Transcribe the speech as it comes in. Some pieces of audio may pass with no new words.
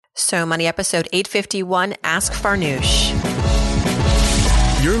So Money episode 851, Ask Farnoosh.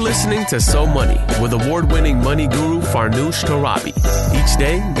 You're listening to So Money with award-winning money guru Farnoosh Torabi. Each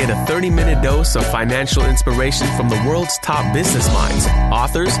day, get a 30-minute dose of financial inspiration from the world's top business minds,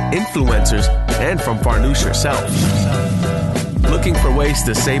 authors, influencers, and from Farnoosh herself. Looking for ways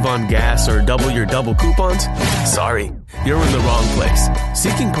to save on gas or double your double coupons? Sorry, you're in the wrong place.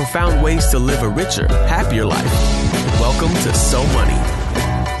 Seeking profound ways to live a richer, happier life. Welcome to So Money.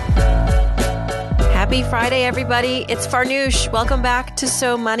 Happy Friday, everybody. It's Farnoosh. Welcome back to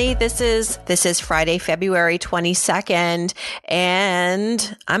So Money. This is Friday, February 22nd,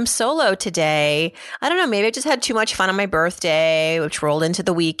 and I'm solo today. I don't know, maybe I just had too much fun on my birthday, which rolled into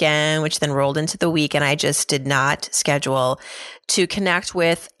the weekend, which then rolled into the week, and I just did not schedule to connect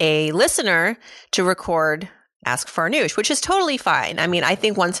with a listener to record Ask Farnoosh, which is totally fine. I mean, I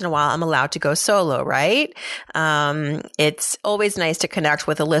think once in a while I'm allowed to go solo, right? It's always nice to connect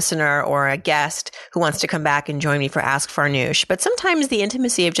with a listener or a guest who wants to come back and join me for Ask Farnoosh. But sometimes the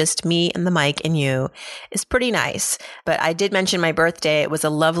intimacy of just me and the mic and you is pretty nice. But I did mention my birthday. It was a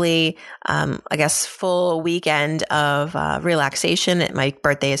lovely, full weekend of relaxation. My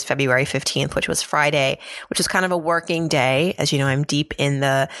birthday is February 15th, which was Friday, which was kind of a working day. As you know, I'm deep in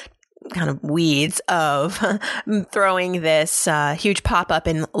the kind of weeds of throwing this huge pop-up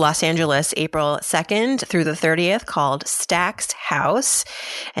in Los Angeles, April 2nd through the 30th called Stack's House.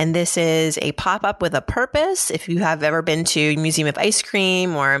 And this is a pop-up with a purpose. If you have ever been to Museum of Ice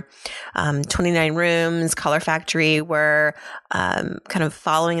Cream or 29 Rooms, Color Factory, we're kind of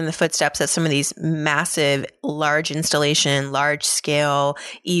following in the footsteps of some of these massive, large installation, large scale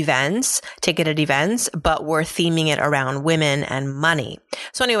events, ticketed events, but we're theming it around women and money.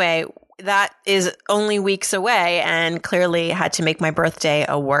 So anyway, that is only weeks away and clearly had to make my birthday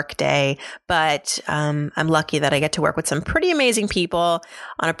a work day. But I'm lucky that I get to work with some pretty amazing people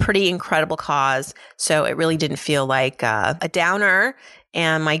on a pretty incredible cause. So it really didn't feel like a downer.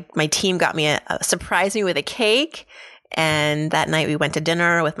 And my team got me surprised me with a cake. And that night we went to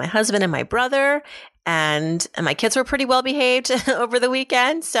dinner with my husband and my brother. And my kids were pretty well behaved over the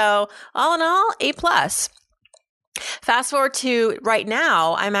weekend. So all in all, A+. Fast forward to right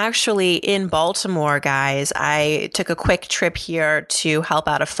now, I'm actually in Baltimore, guys. I took a quick trip here to help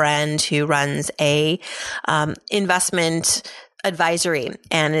out a friend who runs a investment advisory,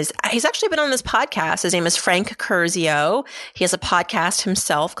 and he's actually been on this podcast. His name is Frank Curzio. He has a podcast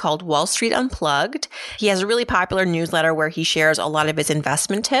himself called Wall Street Unplugged. He has a really popular newsletter where he shares a lot of his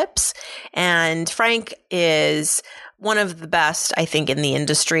investment tips. And Frank is one of the best, I think, in the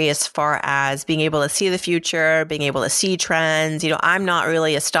industry as far as being able to see the future, being able to see trends. You know, I'm not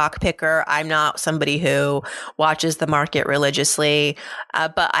really a stock picker. I'm not somebody who watches the market religiously,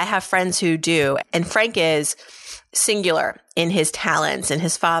 but I have friends who do. And Frank is singular in his talents, and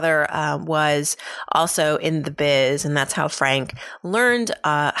his father was also in the biz, and that's how Frank learned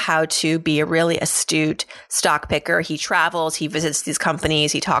how to be a really astute stock picker. He travels, he visits these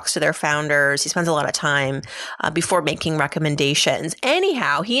companies, he talks to their founders, he spends a lot of time before making recommendations.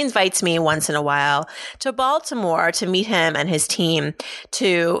 Anyhow, he invites me once in a while to Baltimore to meet him and his team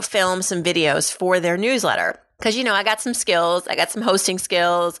to film some videos for their newsletter. Because, you know, I got some skills, I got some hosting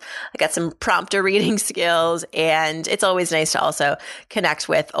skills, I got some prompter reading skills, and it's always nice to also connect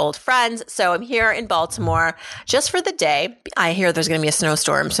with old friends. So I'm here in Baltimore just for the day. I hear there's going to be a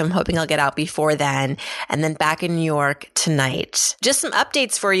snowstorm, so I'm hoping I'll get out before then, and then back in New York tonight. Just some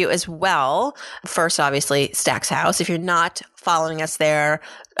updates for you as well. First, obviously, Stack's House. If you're not following us there,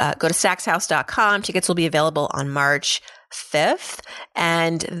 go to stackshouse.com. Tickets will be available on March 5th.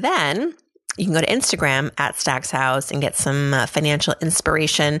 And then you can go to Instagram at Stack's House and get some financial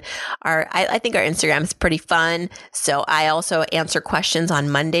inspiration. I think our Instagram is pretty fun. So I also answer questions on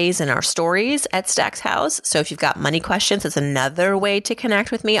Mondays in our stories at Stack's House. So if you've got money questions, it's another way to connect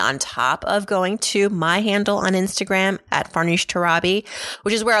with me on top of going to my handle on Instagram at Farnoosh Torabi,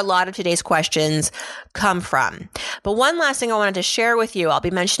 which is where a lot of today's questions come from. But one last thing I wanted to share with you, I'll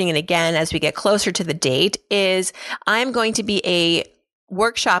be mentioning it again as we get closer to the date, is I'm going to be a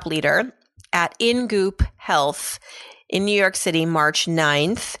workshop leader at InGoop Health in New York City, March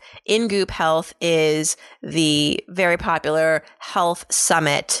 9th. InGoop Health is the very popular health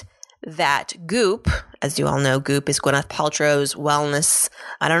summit that Goop, as you all know, Goop is Gwyneth Paltrow's wellness.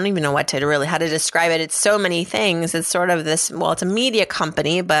 I don't even know how to describe it. It's so many things. It's sort of this, well, it's a media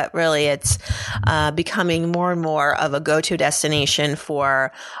company, but really it's becoming more and more of a go-to destination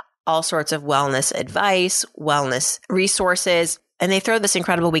for all sorts of wellness advice, wellness resources. And they throw this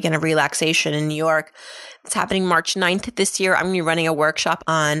incredible weekend of relaxation in New York. It's happening March 9th this year. I'm going to be running a workshop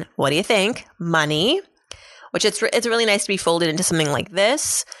on, what do you think? Money. which it's really nice to be folded into something like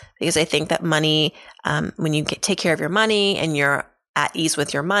this, because I think that money, when you take care of your money and you're at ease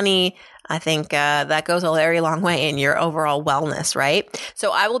with your money, I think that goes a very long way in your overall wellness, right?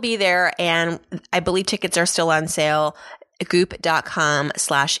 So I will be there, and I believe tickets are still on sale.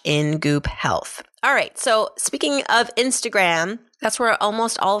 Goop.com/ingoophealth. All right. So speaking of Instagram, that's where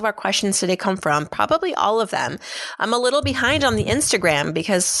almost all of our questions today come from. Probably all of them. I'm a little behind on the Instagram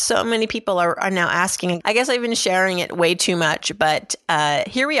because so many people are now asking. I guess I've been sharing it way too much, but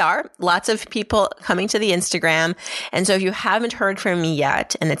here we are. Lots of people coming to the Instagram. And so if you haven't heard from me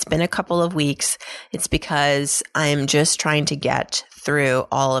yet, and it's been a couple of weeks, it's because I'm just trying to get through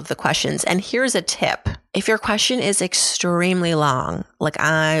all of the questions. And here's a tip. If your question is extremely long, like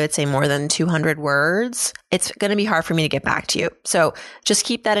I would say more than 200 words, it's going to be hard for me to get back to you. So just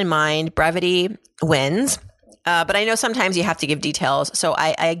keep that in mind. Brevity wins. But I know sometimes you have to give details. So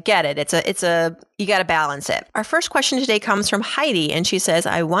I get it. You got to balance it. Our first question today comes from Heidi. And she says,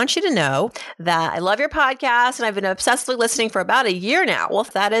 I want you to know that I love your podcast and I've been obsessively listening for about a year now. Well,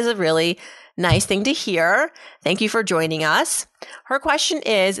 that is a really nice thing to hear. Thank you for joining us. Her question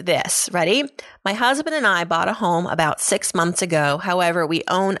is this. Ready? My husband and I bought a home about 6 months ago. However, we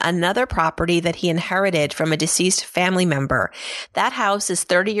own another property that he inherited from a deceased family member. That house is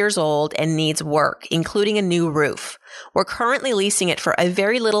 30 years old and needs work, including a new roof. We're currently leasing it for a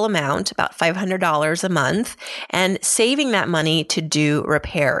very little amount, about $500 a month, and saving that money to do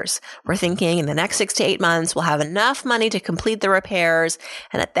repairs. We're thinking in the next 6 to 8 months, we'll have enough money to complete the repairs.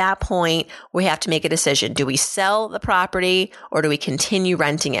 And at that point, we have to make a decision. Do we sell the property or do we continue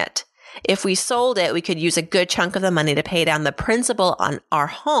renting it? If we sold it, we could use a good chunk of the money to pay down the principal on our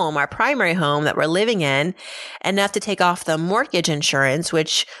home, our primary home that we're living in, enough to take off the mortgage insurance,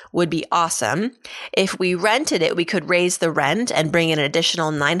 which would be awesome. If we rented it, we could raise the rent and bring in an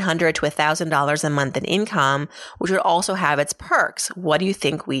additional $900 to $1,000 a month in income, which would also have its perks. What do you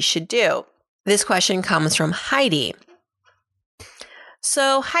think we should do? This question comes from Heidi.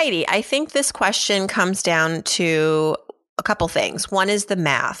 So Heidi, I think this question comes down to a couple things. One is the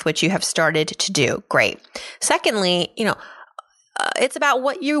math, which you have started to do. Great. Secondly, it's about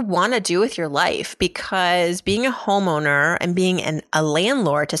what you want to do with your life, because being a homeowner and being a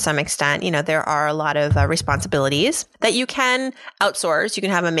landlord to some extent, there are a lot of responsibilities that you can outsource. You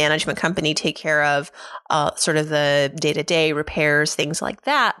can have a management company take care of sort of the day-to-day repairs, things like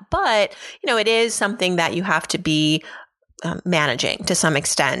that. But, it is something that you have to be managing to some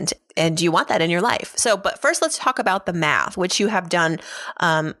extent. And do you want that in your life? But first let's talk about the math, which you have done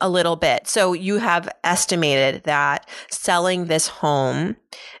a little bit. So you have estimated that selling this home,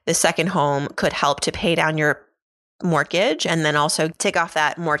 the second home, could help to pay down your mortgage and then also take off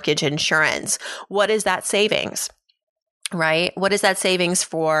that mortgage insurance. What is that savings? Right? What is that savings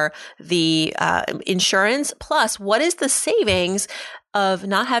for the insurance? Plus, what is the savings of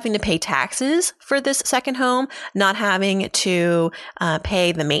not having to pay taxes for this second home, not having to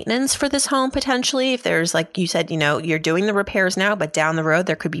pay the maintenance for this home potentially? If there's, like you said, you're doing the repairs now, but down the road,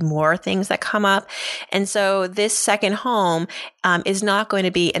 there could be more things that come up. And so this second home is not going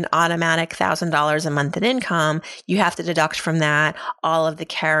to be an automatic $1,000 a month in income. You have to deduct from that all of the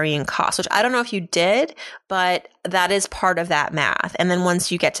carrying costs, which I don't know if you did, but that is part of that math. And then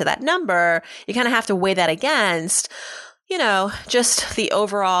once you get to that number, you kind of have to weigh that against just the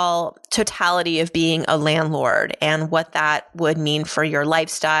overall totality of being a landlord and what that would mean for your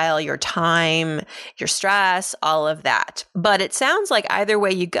lifestyle, your time, your stress, all of that. But it sounds like either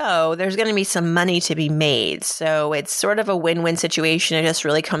way you go, there's going to be some money to be made. So it's sort of a win-win situation. It just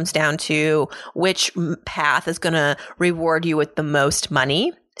really comes down to which path is going to reward you with the most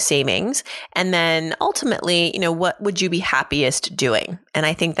money savings. And then ultimately, what would you be happiest doing? And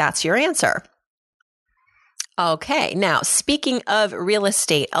I think that's your answer. Okay. Now, speaking of real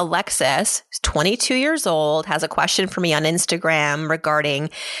estate, Alexis, 22 years old, has a question for me on Instagram regarding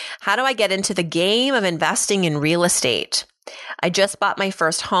how do I get into the game of investing in real estate? I just bought my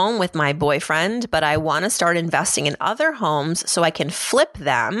first home with my boyfriend, but I want to start investing in other homes so I can flip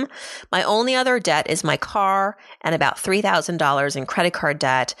them. My only other debt is my car and about $3,000 in credit card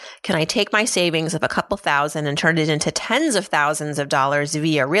debt. Can I take my savings of a couple thousand and turn it into tens of thousands of dollars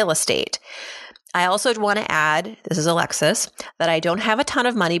via real estate? I also want to add, this is Alexis, that I don't have a ton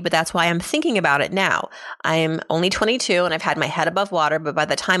of money, but that's why I'm thinking about it now. I'm only 22 and I've had my head above water, but by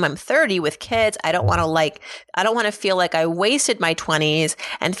the time I'm 30 with kids, I don't want to feel like I wasted my 20s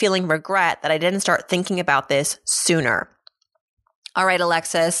and feeling regret that I didn't start thinking about this sooner. All right,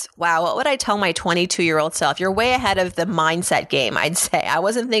 Alexis. Wow. What would I tell my 22-year-old self? You're way ahead of the mindset game, I'd say. I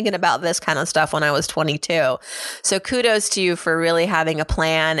wasn't thinking about this kind of stuff when I was 22. So kudos to you for really having a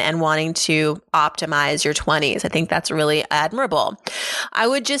plan and wanting to optimize your 20s. I think that's really admirable. I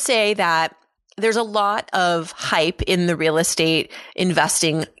would just say that there's a lot of hype in the real estate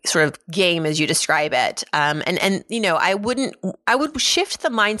investing sort of game as you describe it. And I would shift the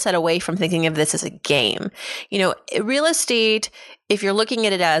mindset away from thinking of this as a game. Real estate, if you're looking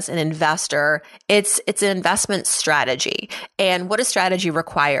at it as an investor, it's an investment strategy. And what does strategy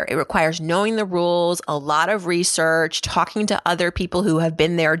require? It requires knowing the rules, a lot of research, talking to other people who have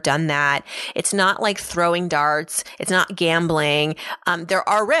been there, done that. It's not like throwing darts. It's not gambling. There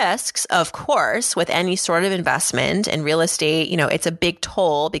are risks, of course, with any sort of investment in real estate. It's a big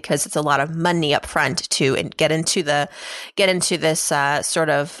toll because it's a lot of money up front to get into this sort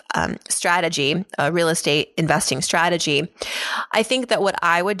of strategy, real estate investing strategy. I think that what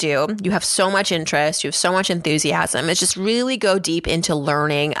I would do, you have so much interest, you have so much enthusiasm, is just really go deep into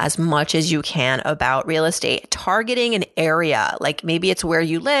learning as much as you can about real estate, targeting an area, like maybe it's where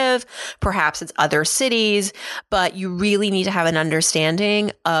you live, perhaps it's other cities, but you really need to have an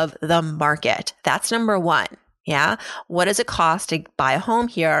understanding of the market. That's number one. Yeah. What does it cost to buy a home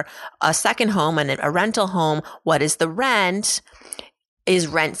here, a second home and a rental home? What is the rent? Is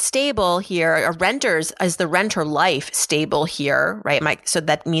rent stable here? Is the renter life stable here, right? So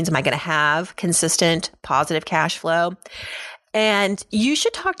that means, am I going to have consistent positive cash flow? And you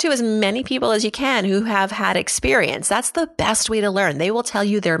should talk to as many people as you can who have had experience. That's the best way to learn. They will tell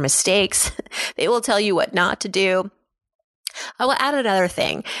you their mistakes. They will tell you what not to do. I will add another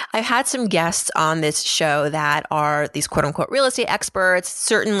thing. I've had some guests on this show that are these quote unquote real estate experts,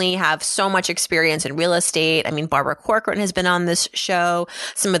 certainly have so much experience in real estate. I mean, Barbara Corcoran has been on this show,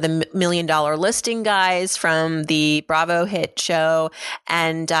 some of the $1 Million Listing guys from the Bravo hit show.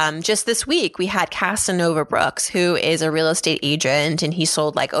 And just this week, we had Casanova Brooks, who is a real estate agent, and he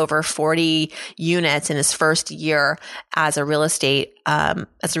sold like over 40 units in his first year as a real estate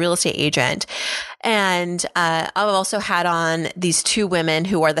agent. And I've also had on these two women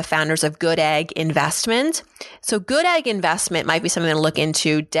who are the founders of Good Egg Investment. So Good Egg Investment might be something to look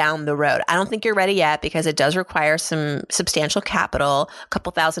into down the road. I don't think you're ready yet because it does require some substantial capital. A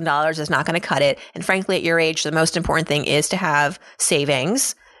couple $1,000s is not going to cut it. And frankly, at your age, the most important thing is to have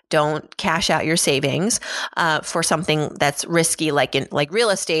savings. Don't cash out your savings for something that's risky, like real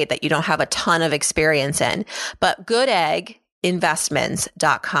estate that you don't have a ton of experience in. But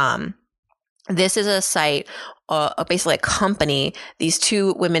goodegginvestments.com. This is a site, basically a company, these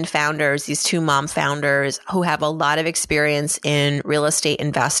two women founders, these two mom founders who have a lot of experience in real estate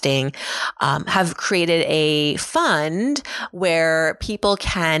investing, have created a fund where people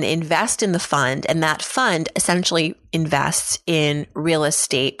can invest in the fund, and that fund essentially invests in real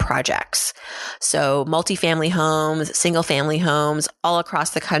estate projects. So multifamily homes, single family homes all across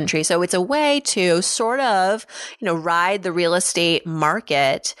the country. So it's a way to sort of, ride the real estate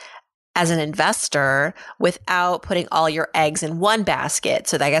market as an investor without putting all your eggs in one basket.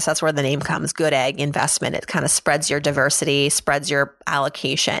 So I guess that's where the name comes, Good Egg Investment. It kind of spreads your diversity, spreads your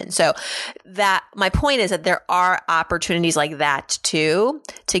allocation. So that my point is that there are opportunities like that too,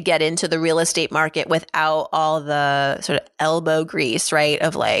 to get into the real estate market without all the sort of elbow grease, right?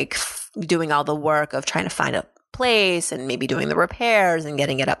 Of like doing all the work of trying to find a place and maybe doing the repairs and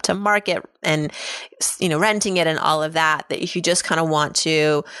getting it up to market and, renting it and all of that, that if you just kind of want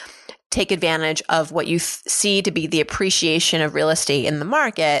to take advantage of what you see to be the appreciation of real estate in the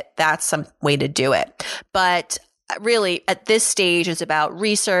market, that's some way to do it. But really, at this stage, it's about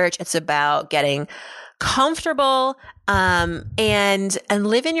research. It's about getting comfortable and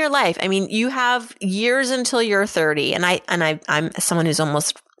living your life. I mean, you have years until you're 30, and I'm someone who's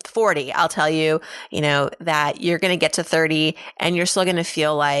almost 40. I'll tell you, that you're going to get to 30 and you're still going to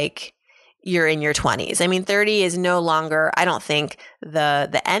feel like you're in your 20s. I mean, 30 is no longer, I don't think,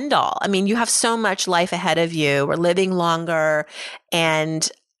 the end all. I mean, you have so much life ahead of you. We're living longer. And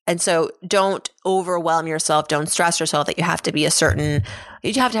so don't overwhelm yourself. Don't stress yourself that you have to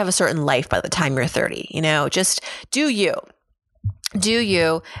have a certain life by the time you're 30. Just do you. Do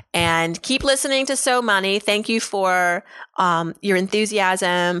you, and keep listening to So Money. Thank you for your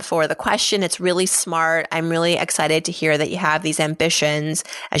enthusiasm, for the question. It's really smart. I'm really excited to hear that you have these ambitions.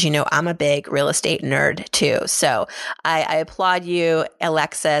 As you know, I'm a big real estate nerd too. So I applaud you,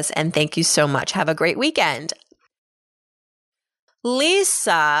 Alexis, and thank you so much. Have a great weekend.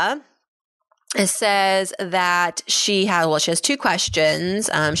 Lisa It says that she has two questions.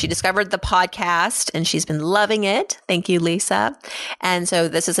 She discovered the podcast and she's been loving it. Thank you, Lisa. And so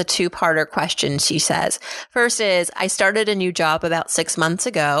this is a two-parter question, she says. First is, I started a new job about 6 months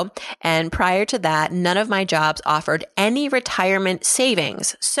ago, and prior to that, none of my jobs offered any retirement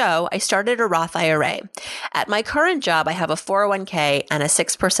savings. So I started a Roth IRA. At my current job, I have a 401k and a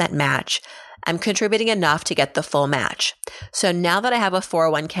 6% match. I'm contributing enough to get the full match. So now that I have a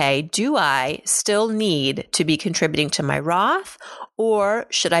 401k, do I still need to be contributing to my Roth, or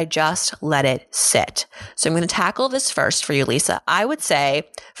should I just let it sit? So I'm going to tackle this first for you, Lisa. I would say,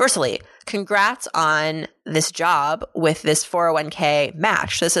 firstly, congrats on this job with this 401k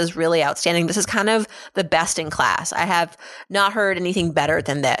match. This is really outstanding. This is kind of the best in class. I have not heard anything better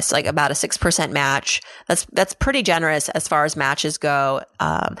than this, like about a 6% match. That's pretty generous as far as matches go.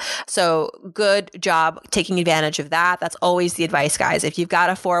 So good job taking advantage of that. That's always the advice, guys. If you've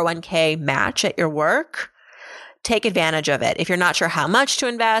got a 401k match at your work, take advantage of it. If you're not sure how much to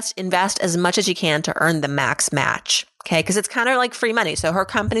invest as much as you can to earn the max match. Okay. Because it's kind of like free money. So her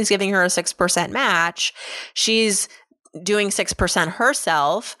company's giving her a 6% match. She's doing 6%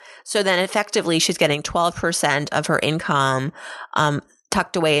 herself. So then effectively she's getting 12% of her income,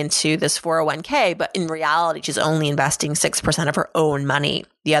 tucked away into this 401k. But in reality, she's only investing 6% of her own money.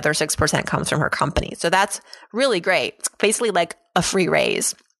 The other 6% comes from her company. So that's really great. It's basically like a free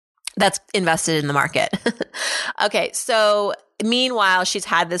raise that's invested in the market. Okay. So meanwhile, she's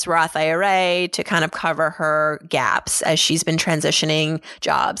had this Roth IRA to kind of cover her gaps as she's been transitioning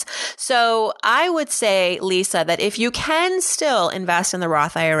jobs. So I would say, Lisa, that if you can still invest in the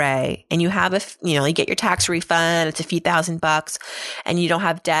Roth IRA and you have you get your tax refund, it's a few $1,000 and you don't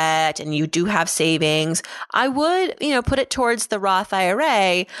have debt and you do have savings, I would, put it towards the Roth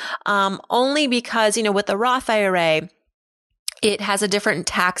IRA, only because, with the Roth IRA, it has a different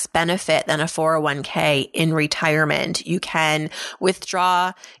tax benefit than a 401k in retirement. You can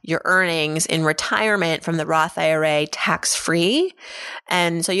withdraw your earnings in retirement from the Roth IRA tax-free.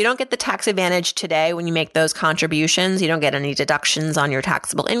 And so you don't get the tax advantage today when you make those contributions. You don't get any deductions on your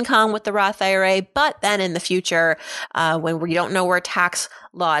taxable income with the Roth IRA. But then in the future, when we don't know where tax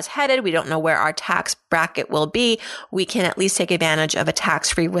law is headed, we don't know where our tax bracket will be, we can at least take advantage of a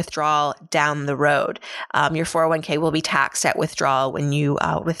tax-free withdrawal down the road. Your 401k will be taxed at withdrawal when you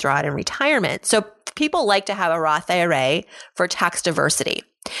withdraw it in retirement. So people like to have a Roth IRA for tax diversity.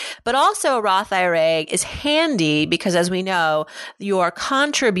 But also a Roth IRA is handy because, as we know, your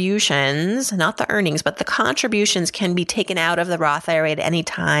contributions, not the earnings, but the contributions can be taken out of the Roth IRA at any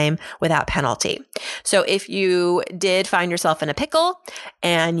time without penalty. So if you did find yourself in a pickle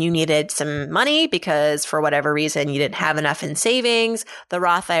and you needed some money because for whatever reason you didn't have enough in savings, the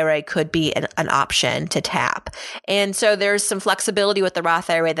Roth IRA could be an option to tap. And so there's some flexibility with the Roth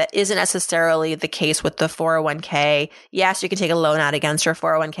IRA that isn't necessarily the case with the 401k. Yes, you can take a loan out against your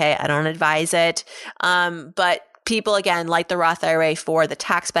 401k. I don't advise it. But people, again, like the Roth IRA for the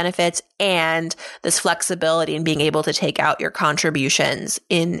tax benefits and this flexibility in being able to take out your contributions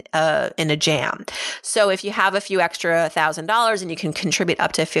in a jam. So if you have a few extra $1,000 and you can contribute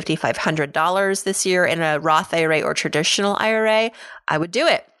up to $5,500 this year in a Roth IRA or traditional IRA, I would do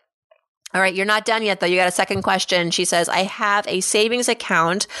it. All right, you're not done yet, though. You got a second question. She says, I have a savings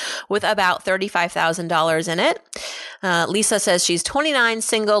account with about $35,000 in it. Lisa says she's 29,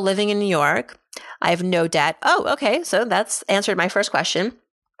 single, living in New York. I have no debt. Oh, okay. So that's answered my first question.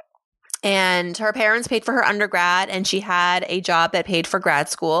 And her parents paid for her undergrad, and she had a job that paid for grad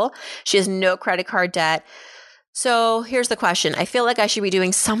school. She has no credit card debt. So here's the question. I feel like I should be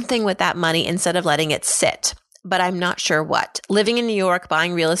doing something with that money instead of letting it sit, but I'm not sure what. Living in New York,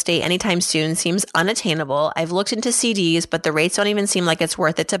 buying real estate anytime soon seems unattainable. I've looked into CDs, but the rates don't even seem like it's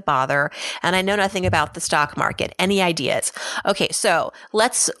worth it to bother. And I know nothing about the stock market. Any ideas? Okay, so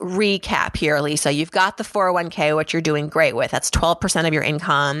let's recap here, Lisa. You've got the 401k, which you're doing great with. That's 12% of your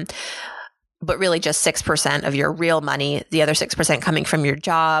income, but really just 6% of your real money, the other 6% coming from your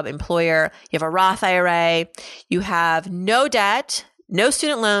job, employer. You have a Roth IRA. You have no debt, no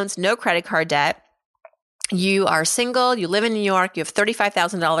student loans, no credit card debt. You are single, you live in New York, you have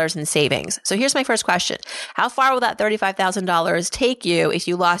 $35,000 in savings. So here's my first question. How far will that $35,000 take you if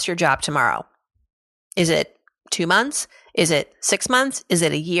you lost your job tomorrow? Is it 2 months? Is it 6 months? Is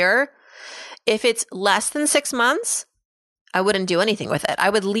it a year? If it's less than 6 months, I wouldn't do anything with it. I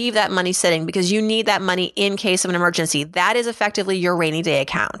would leave that money sitting because you need that money in case of an emergency. That is effectively your rainy day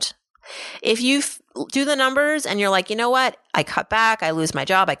account. If you do the numbers and you're like, you know what? I cut back. I lose my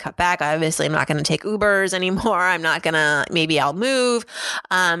job. I cut back. Obviously, I'm not going to take Ubers anymore. I'm not going to, maybe I'll move.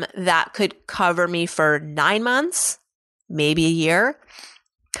 That could cover me for 9 months, maybe a year.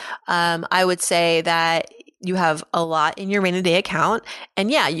 I would say that you have a lot in your rainy day account. And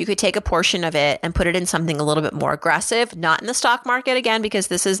yeah, you could take a portion of it and put it in something a little bit more aggressive, not in the stock market again, because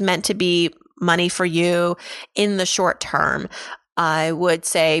this is meant to be money for you in the short term. I would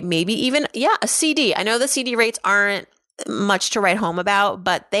say maybe even, a CD. I know the CD rates aren't much to write home about,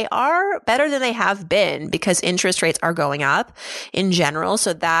 but they are better than they have been because interest rates are going up in general.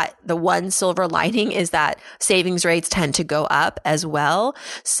 So that the one silver lining is that savings rates tend to go up as well.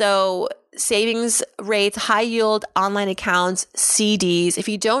 So savings rates, high yield online accounts, CDs. If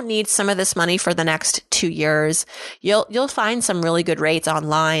you don't need some of this money for the next 2 years, you'll find some really good rates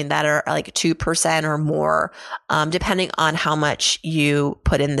online that are like 2% or more, depending on how much you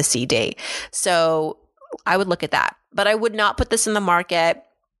put in the CD. So I would look at that, but I would not put this in the market.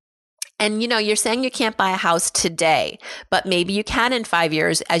 And you're saying you can't buy a house today, but maybe you can in 5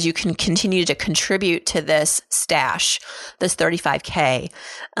 years as you can continue to contribute to this stash, this $35K.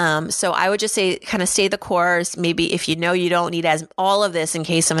 So I would just say kind of stay the course. Maybe if you don't need all of this in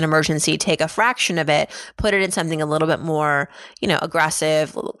case of an emergency, take a fraction of it, put it in something a little bit more,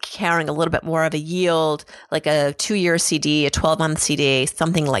 aggressive, carrying a little bit more of a yield, like a 2-year CD, a 12-month CD,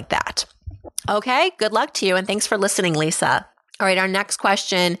 something like that. Okay, good luck to you. And thanks for listening, Lisa. All right, our next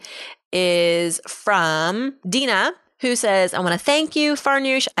question is from Dina, who says, I want to thank you,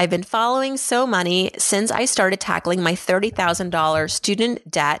 Farnoosh. I've been following So Money since I started tackling my $30,000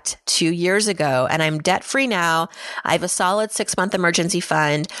 student debt 2 years ago, and I'm debt-free now. I have a solid 6-month emergency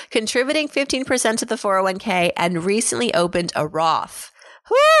fund, contributing 15% to the 401k, and recently opened a Roth.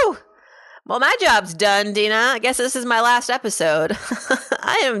 Woo! Well, my job's done, Dina. I guess this is my last episode.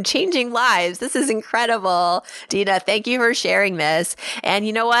 I am changing lives. This is incredible. Dina, thank you for sharing this. And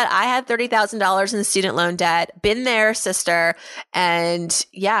you know what? I had $30,000 in student loan debt. Been there, sister. And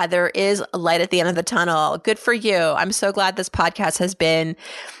yeah, there is a light at the end of the tunnel. Good for you. I'm so glad this podcast has been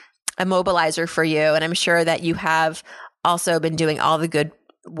a mobilizer for you. And I'm sure that you have also been doing all the good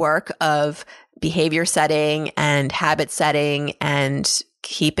work of behavior setting and habit setting and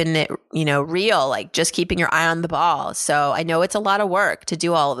keeping it, real, like just keeping your eye on the ball. So I know it's a lot of work to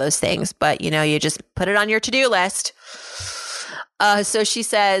do all of those things, but you just put it on your to-do list. So she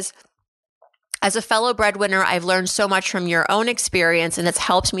says, as a fellow breadwinner, I've learned so much from your own experience, and it's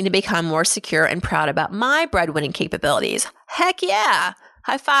helped me to become more secure and proud about my breadwinning capabilities. Heck yeah.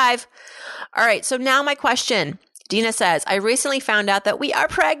 High five. All right. So now my question. Dina says, I recently found out that we are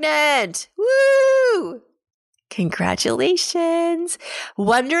pregnant. Woo! Congratulations.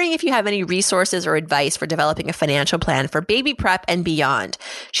 Wondering if you have any resources or advice for developing a financial plan for baby prep and beyond.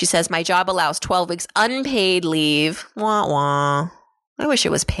 She says, my job allows 12 weeks unpaid leave. Wah, wah. I wish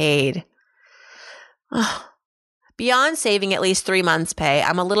it was paid. Beyond saving at least 3 months' pay,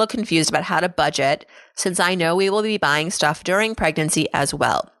 I'm a little confused about how to budget since I know we will be buying stuff during pregnancy as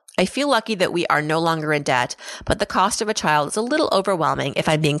well. I feel lucky that we are no longer in debt, but the cost of a child is a little overwhelming if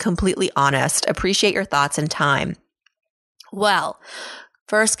I'm being completely honest. Appreciate your thoughts and time. Well,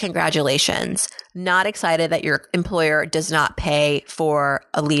 first, congratulations. Not excited that your employer does not pay for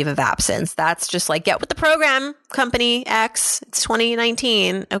a leave of absence. That's just like, get with the program, company X. It's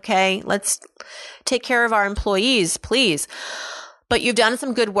 2019. Okay, let's take care of our employees, please. But you've done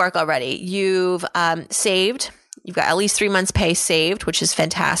some good work already. You've saved. You've got at least 3 months' pay saved, which is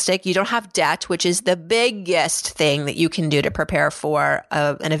fantastic. You don't have debt, which is the biggest thing that you can do to prepare for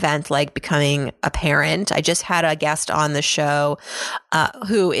an event like becoming a parent. I just had a guest on the show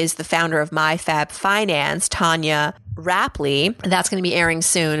who is the founder of MyFab Finance, Tanya Rapley. That's going to be airing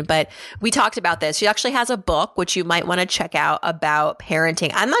soon, but we talked about this. She actually has a book, which you might want to check out about parenting.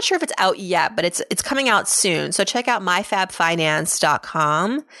 I'm not sure if it's out yet, but it's coming out soon. So check out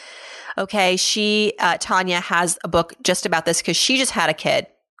myfabfinance.com. Okay, Tanya has a book just about this because she just had a kid.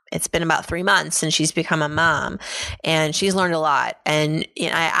 It's been about 3 months and she's become a mom and she's learned a lot. And I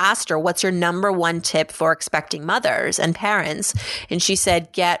asked her, what's your number one tip for expecting mothers and parents? And she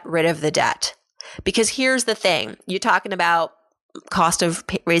said, get rid of the debt. Because here's the thing, you're talking about cost of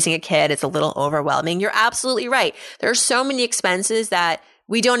raising a kid. It's a little overwhelming. You're absolutely right. There are so many expenses that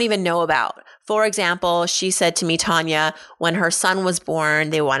we don't even know about. For example, she said to me, Tanya, when her son was born,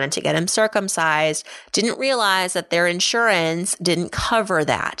 they wanted to get him circumcised, didn't realize that their insurance didn't cover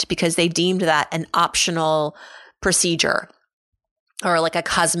that because they deemed that an optional procedure or like a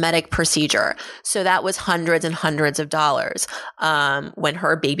cosmetic procedure. So that was hundreds and hundreds of dollars. When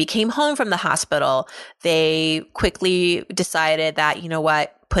her baby came home from the hospital, they quickly decided that, you know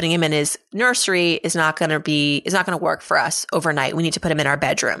what, putting him in his nursery is not going to work for us overnight. We need to put him in our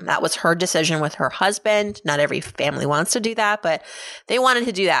bedroom. That was her decision with her husband. Not every family wants to do that, but they wanted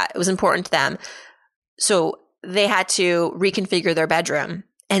to do that. It was important to them. So they had to reconfigure their bedroom.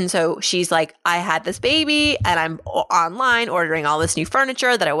 And so she's like, I had this baby and I'm online ordering all this new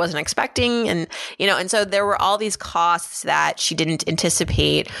furniture that I wasn't expecting. And, and so there were all these costs that she didn't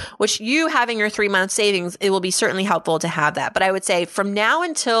anticipate, which you having your 3-month savings, it will be certainly helpful to have that. But I would say from now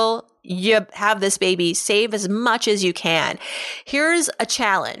until you have this baby, save as much as you can. Here's a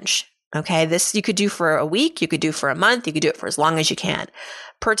challenge. Okay. This you could do for a week. You could do for a month. You could do it for as long as you can.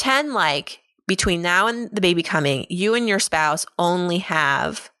 Pretend like between now and the baby coming, you and your spouse only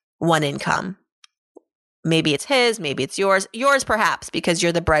have one income. Maybe it's his, maybe it's yours perhaps because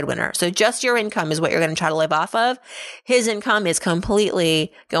you're the breadwinner. So just your income is what you're going to try to live off of. His income is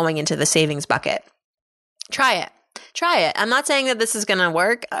completely going into the savings bucket. Try it. I'm not saying that this is going to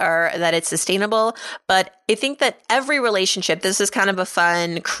work or that it's sustainable, but I think that every relationship, this is kind of a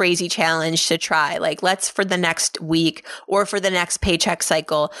fun, crazy challenge to try. Like let's for the next week or for the next paycheck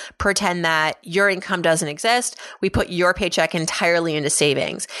cycle, pretend that your income doesn't exist. We put your paycheck entirely into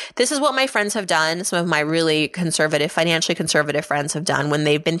savings. This is what my friends have done. Some of my really financially conservative friends have done when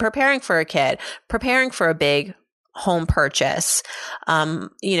they've been preparing for a kid, preparing for a big home purchase,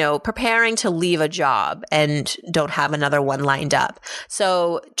 preparing to leave a job and don't have another one lined up.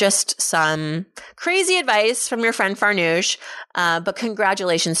 So just some crazy advice from your friend Farnoosh. But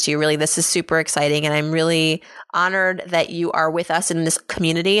congratulations to you. Really, this is super exciting. And I'm really honored that you are with us in this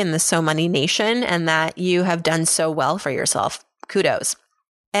community, in the So Money Nation, and that you have done so well for yourself. Kudos.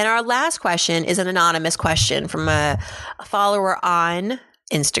 And our last question is an anonymous question from a follower on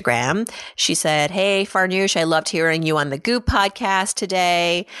Instagram. She said, "Hey, Farnoosh, I loved hearing you on the Goop podcast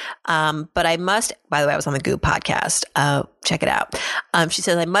today. But I must," by the way, I was on the Goop podcast. Check it out. She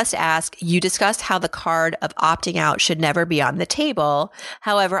says, "I must ask, you discussed how the card of opting out should never be on the table.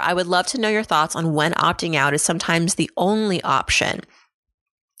 However, I would love to know your thoughts on when opting out is sometimes the only option.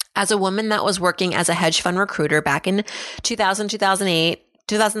 As a woman that was working as a hedge fund recruiter back in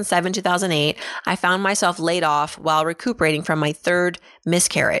 2007, 2008, I found myself laid off while recuperating from my 3rd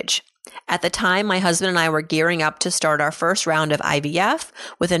miscarriage. At the time, my husband and I were gearing up to start our first round of IVF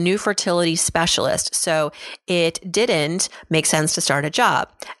with a new fertility specialist, so it didn't make sense to start a job.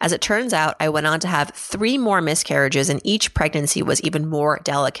 As it turns out, I went on to have 3 more miscarriages, and each pregnancy was even more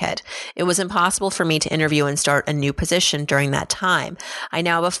delicate. It was impossible for me to interview and start a new position during that time. I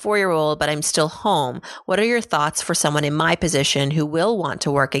now have a 4-year-old, but I'm still home. What are your thoughts for someone in my position who will want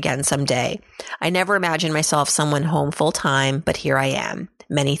to work again someday? I never imagined myself someone home full time, but here I am.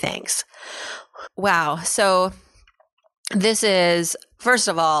 Many thanks." Wow. So this is, first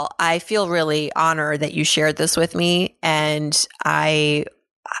of all, I feel really honored that you shared this with me. And I,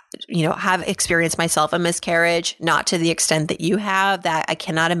 have experienced myself a miscarriage, not to the extent that you have. That I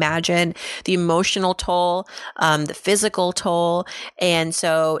cannot imagine the emotional toll, the physical toll. And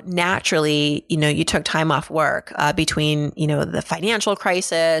so naturally, you took time off work between, the financial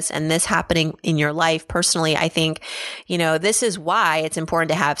crisis and this happening in your life personally. I think, this is why it's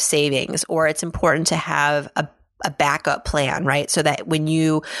important to have savings, or it's important to have a backup plan, right? So that when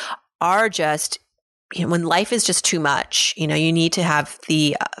you are just when life is just too much, you need to have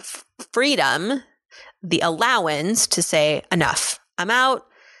the freedom, the allowance to say, enough, I'm out.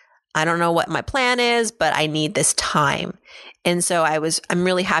 I don't know what my plan is, but I need this time. And so I'm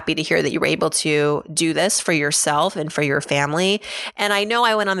really happy to hear that you were able to do this for yourself and for your family. And I know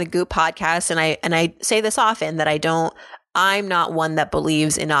I went on the Goop podcast, and I say this often that I'm not one that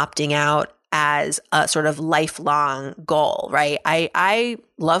believes in opting out as a sort of lifelong goal, right? I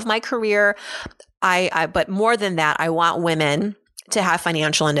love my career. But more than that, I want women to have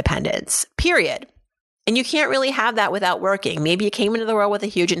financial independence, period. And you can't really have that without working. Maybe you came into the world with a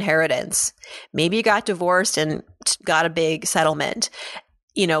huge inheritance. Maybe you got divorced and got a big settlement,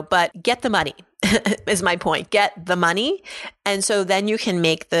 but get the money is my point. Get the money. And so then you can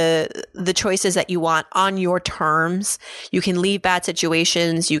make the choices that you want on your terms. You can leave bad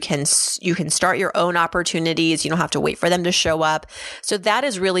situations. You can start your own opportunities. You don't have to wait for them to show up. So that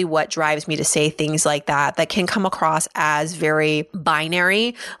is really what drives me to say things like that can come across as very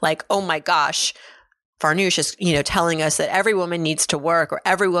binary, like, oh my gosh, Farnoosh is, telling us that every woman needs to work, or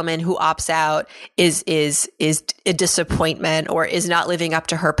every woman who opts out is a disappointment or is not living up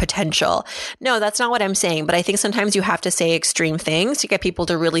to her potential. No, that's not what I'm saying. But I think sometimes you have to say extreme things to get people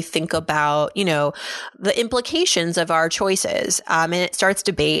to really think about, the implications of our choices. And it starts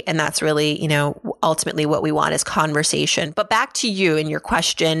debate. And that's really, ultimately what we want is conversation. But back to you and your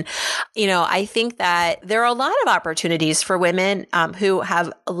question, I think that there are a lot of opportunities for women who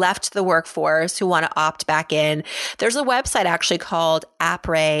have left the workforce, who want to opt back in. There's a website actually called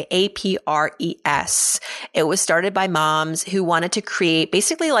Apres, APRES. It was started by moms who wanted to create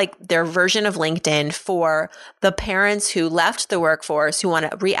basically like their version of LinkedIn for the parents who left the workforce, who want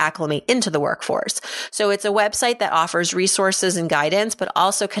to reacclimate into the workforce. So it's a website that offers resources and guidance, but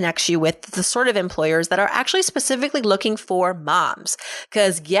also connects you with the sort of employers that are actually specifically looking for moms.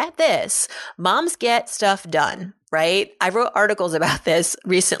 Because get this, moms get stuff done. Right? I wrote articles about this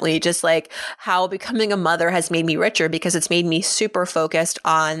recently, just like how becoming a mother has made me richer because it's made me super focused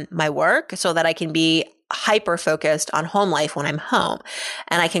on my work so that I can be hyper focused on home life when I'm home,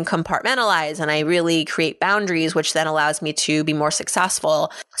 and I can compartmentalize and I really create boundaries, which then allows me to be more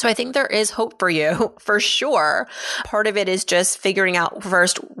successful. So I think there is hope for you for sure. Part of it is just figuring out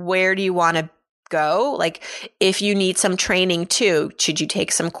first, where do you want to go? Like if you need some training too, should you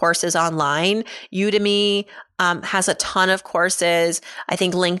take some courses online? Udemy has a ton of courses. I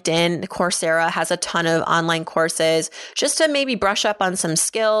think LinkedIn, Coursera has a ton of online courses just to maybe brush up on some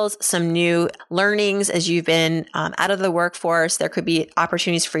skills, some new learnings as you've been out of the workforce. There could be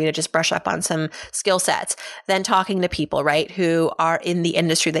opportunities for you to just brush up on some skill sets. Then talking to people, right, who are in the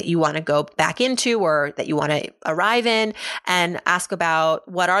industry that you want to go back into or that you want to arrive in, and ask about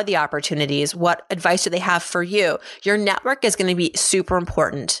what are the opportunities? What advice do they have for you? Your network is going to be super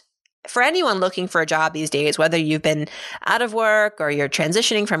important. For anyone looking for a job these days, whether you've been out of work or you're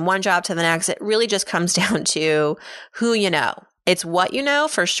transitioning from one job to the next, it really just comes down to who you know. It's what you know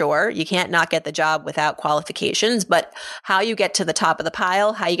for sure. You can't not get the job without qualifications, but how you get to the top of the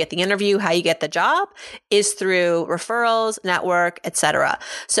pile, how you get the interview, how you get the job is through referrals, network, etc.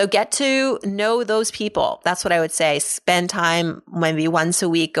 So get to know those people. That's what I would say. Spend time maybe once a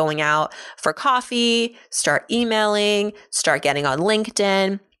week going out for coffee, start emailing, start getting on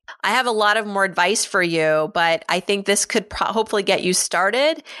LinkedIn. I have a lot of more advice for you, but I think this could hopefully get you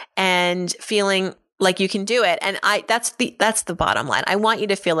started and feeling like you can do it. And that's the bottom line. I want you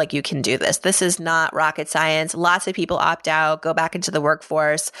to feel like you can do this. This is not rocket science. Lots of people opt out, go back into the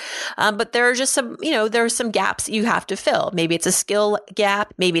workforce. But there are just some, there are some gaps you have to fill. Maybe it's a skill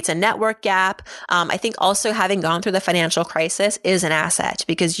gap. Maybe it's a network gap. I think also having gone through the financial crisis is an asset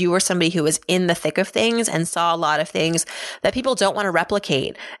because you were somebody who was in the thick of things and saw a lot of things that people don't want to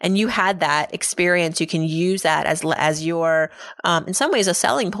replicate. And you had that experience. You can use that as your, in some ways, a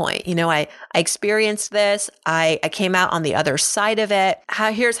selling point. I experienced this. I came out on the other side of it.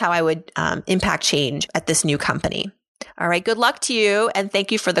 Here's how I would impact change at this new company. All right. Good luck to you. And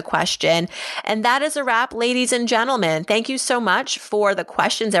thank you for the question. And that is a wrap, ladies and gentlemen. Thank you so much for the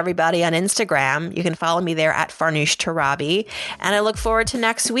questions, everybody, on Instagram. You can follow me there at Farnoosh Torabi. And I look forward to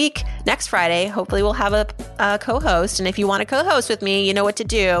next week, next Friday. Hopefully we'll have a co-host. And if you want to co-host with me, you know what to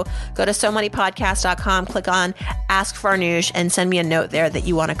do. Go to SoMoneyPodcast.com, click on Ask Farnoosh, and send me a note there that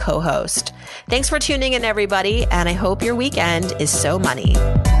you want to co-host. Thanks for tuning in, everybody. And I hope your weekend is so money.